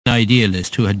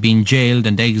idealist who had been jailed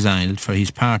and exiled for his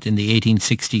part in the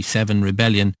 1867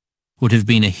 rebellion, would have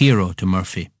been a hero to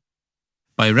Murphy.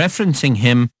 By referencing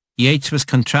him, Yeats was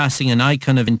contrasting an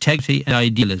icon of integrity and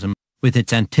idealism with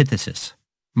its antithesis,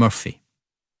 Murphy.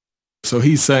 So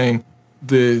he's saying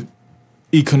the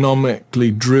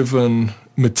economically driven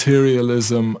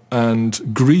materialism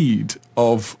and greed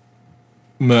of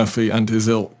Murphy and his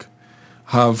ilk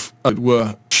have, as it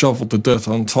were, shoveled the dirt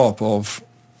on top of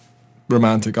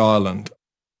romantic Ireland.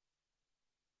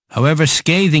 However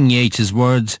scathing Yeats's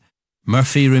words,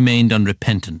 Murphy remained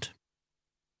unrepentant.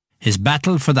 His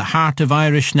battle for the heart of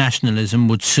Irish nationalism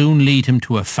would soon lead him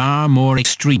to a far more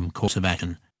extreme course of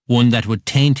action, one that would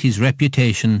taint his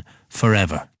reputation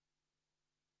forever.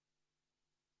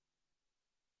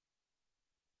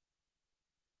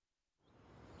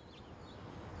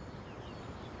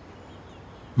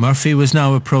 Murphy was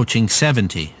now approaching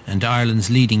 70 and Ireland's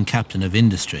leading captain of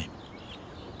industry.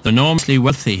 Though enormously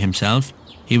wealthy himself,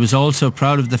 he was also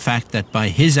proud of the fact that by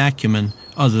his acumen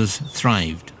others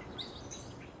thrived.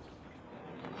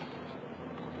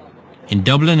 In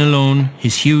Dublin alone,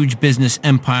 his huge business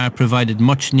empire provided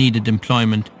much needed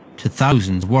employment to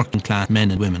thousands of working class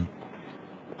men and women.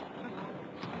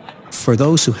 For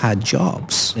those who had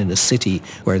jobs in a city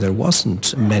where there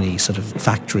wasn't many sort of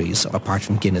factories apart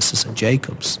from Guinness's and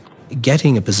Jacobs,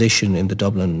 getting a position in the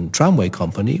Dublin Tramway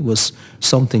Company was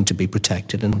something to be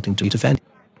protected and something to be defended.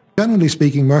 Generally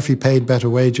speaking, Murphy paid better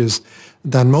wages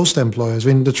than most employers. I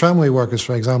mean, the tramway workers,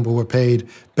 for example, were paid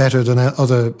better than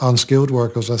other unskilled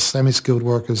workers or semi-skilled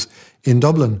workers in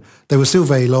Dublin. They were still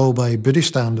very low by British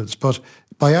standards, but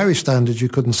by Irish standards you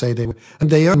couldn't say they were. And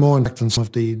they earned more in fact than some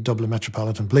of the Dublin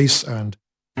Metropolitan Police earned.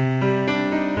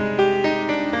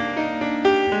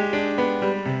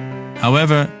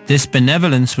 However, this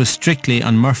benevolence was strictly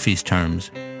on Murphy's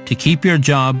terms. To keep your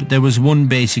job, there was one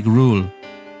basic rule: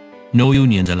 no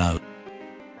unions allowed.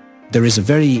 There is a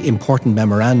very important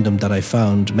memorandum that I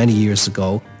found many years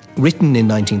ago, written in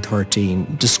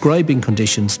 1913, describing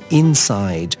conditions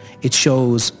inside. It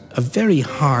shows a very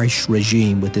harsh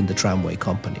regime within the tramway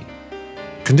company.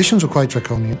 Conditions were quite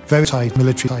draconian, very tight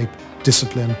military-type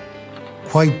discipline.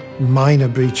 Quite minor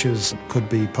breaches could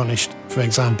be punished. For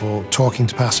example, talking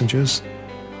to passengers.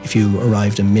 If you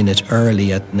arrived a minute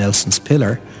early at Nelson's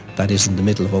Pillar, that is in the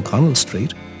middle of O'Connell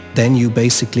Street, then you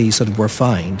basically sort of were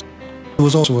fined. There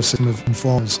was also a system of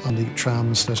informers on the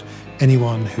trams that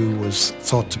anyone who was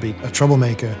thought to be a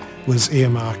troublemaker was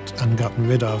earmarked and gotten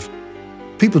rid of.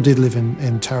 People did live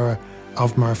in terror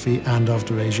of Murphy and of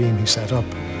the regime he set up.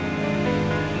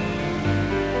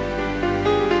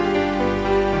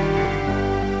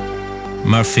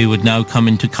 Murphy would now come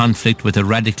into conflict with a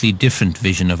radically different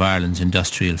vision of Ireland's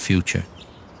industrial future,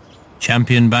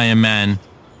 championed by a man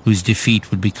whose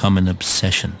defeat would become an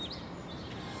obsession.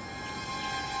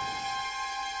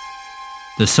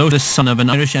 The socialist son of an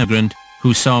Irish immigrant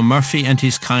who saw Murphy and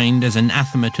his kind as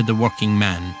anathema to the working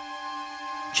man,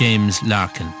 James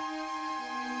Larkin.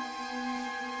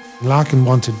 Larkin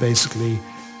wanted basically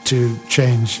to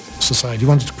change society. He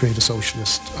wanted to create a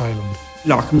socialist Ireland.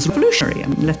 Larkin was revolutionary. I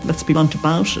mean, let's be blunt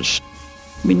about it.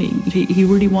 I mean, he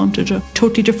really wanted a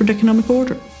totally different economic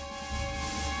order.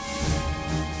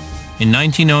 In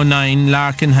 1909,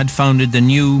 Larkin had founded the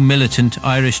new militant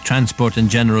Irish Transport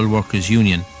and General Workers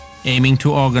Union, aiming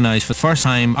to organise for the first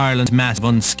time Ireland's mass of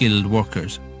unskilled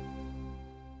workers.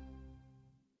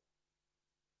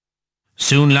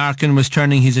 Soon Larkin was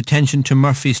turning his attention to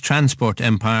Murphy's transport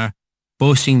empire,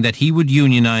 boasting that he would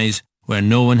unionise where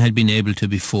no one had been able to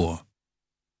before.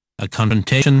 A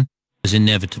confrontation was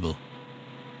inevitable,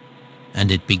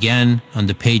 and it began on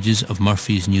the pages of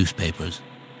Murphy's newspapers.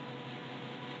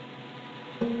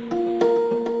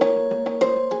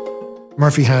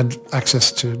 Murphy had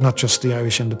access to not just the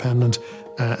Irish Independent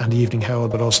and the Evening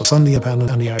Herald, but also Sunday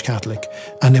Independent and the Irish Catholic.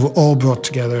 And they were all brought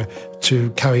together to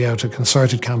carry out a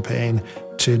concerted campaign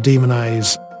to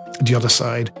demonise the other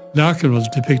side. Larkin was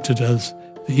depicted as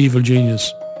the evil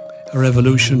genius, a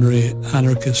revolutionary,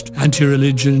 anarchist,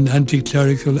 anti-religion,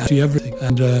 anti-clerical, anti-everything,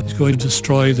 and he's going to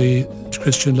destroy the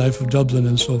Christian life of Dublin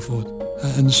and so forth,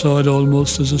 and saw it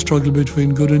almost as a struggle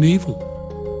between good and evil.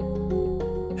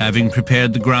 Having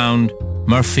prepared the ground,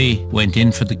 Murphy went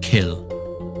in for the kill.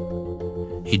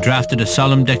 He drafted a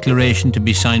solemn declaration to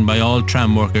be signed by all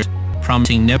tram workers,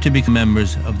 promising never to become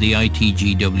members of the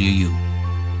ITGWU.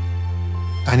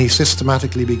 And he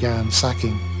systematically began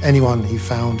sacking anyone he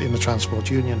found in the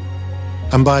transport union.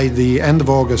 And by the end of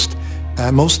August,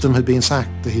 most of them had been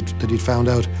sacked that he'd found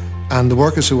out. And the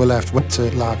workers who were left went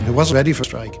to Larkin, who wasn't ready for a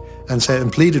strike,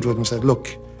 and pleaded with him, said,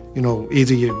 look,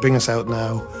 either you bring us out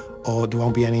now or there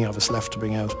won't be any of us left to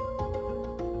bring out.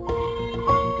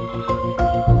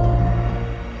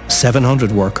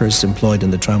 700 workers employed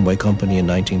in the tramway company in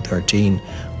 1913,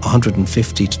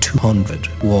 150 to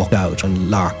 200 walked out and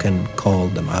Larkin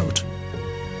called them out.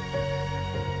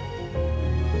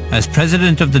 As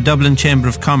president of the Dublin Chamber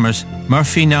of Commerce,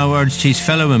 Murphy now urged his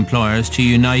fellow employers to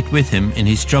unite with him in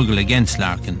his struggle against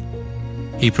Larkin.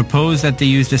 He proposed that they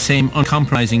use the same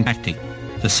uncompromising tactic,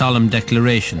 the solemn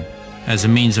declaration, as a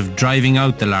means of driving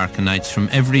out the Larkinites from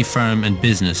every firm and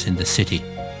business in the city.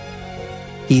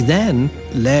 He then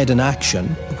led an action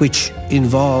which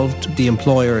involved the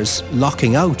employers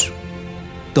locking out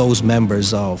those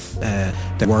members of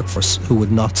the workforce who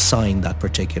would not sign that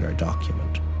particular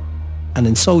document. And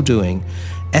in so doing,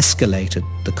 escalated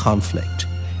the conflict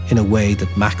in a way that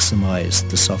maximised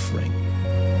the suffering.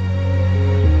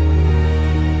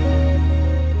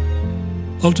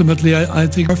 Ultimately, I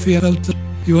think Murphy felt that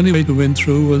the only way to win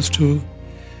through was to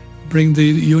bring the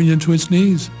union to its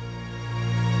knees.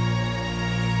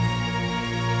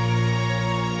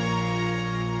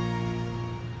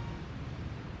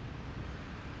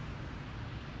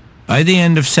 By the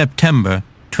end of September,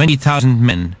 20,000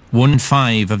 men, 1 in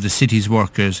 5 of the city's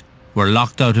workers, were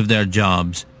locked out of their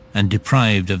jobs and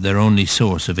deprived of their only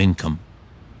source of income.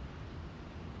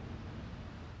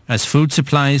 As food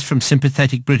supplies from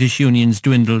sympathetic British unions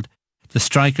dwindled, the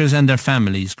strikers and their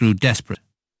families grew desperate.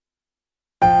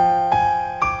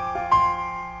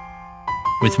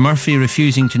 With Murphy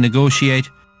refusing to negotiate,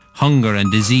 hunger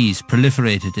and disease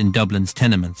proliferated in Dublin's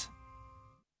tenements.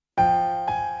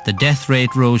 The death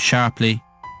rate rose sharply,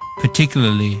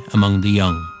 particularly among the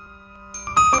young.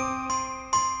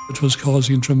 It was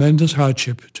causing tremendous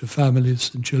hardship to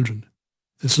families and children.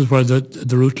 This is where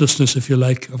the ruthlessness, if you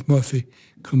like, of Murphy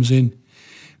comes in.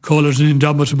 Call it an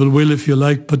indomitable will, if you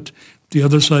like, but the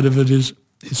other side of it is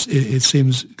it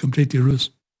seems completely ruthless.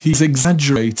 He's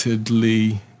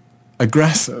exaggeratedly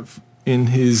aggressive in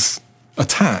his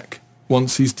attack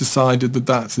once he's decided that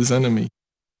that's his enemy.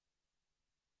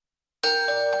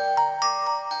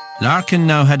 Larkin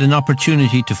now had an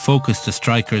opportunity to focus the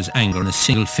strikers' anger on a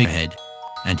single figurehead,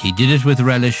 and he did it with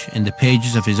relish in the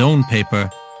pages of his own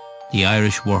paper, The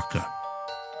Irish Worker.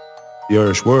 The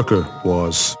Irish Worker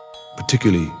was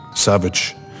particularly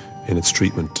savage in its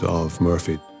treatment of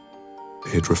Murphy.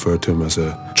 It referred to him as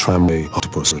a tramway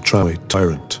octopus, or a tramway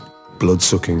tyrant,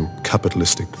 blood-sucking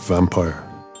capitalistic vampire.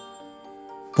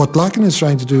 What Larkin is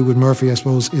trying to do with Murphy, I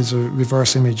suppose, is a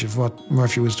reverse image of what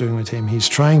Murphy was doing with him. He's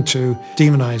trying to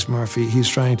demonise Murphy. He's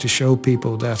trying to show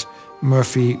people that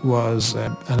Murphy was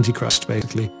antichrist,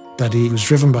 basically, that he was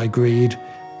driven by greed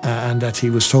and that he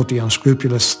was totally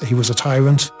unscrupulous. He was a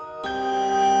tyrant.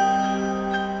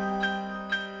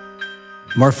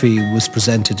 Murphy was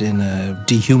presented in a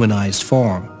dehumanised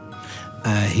form.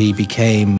 He became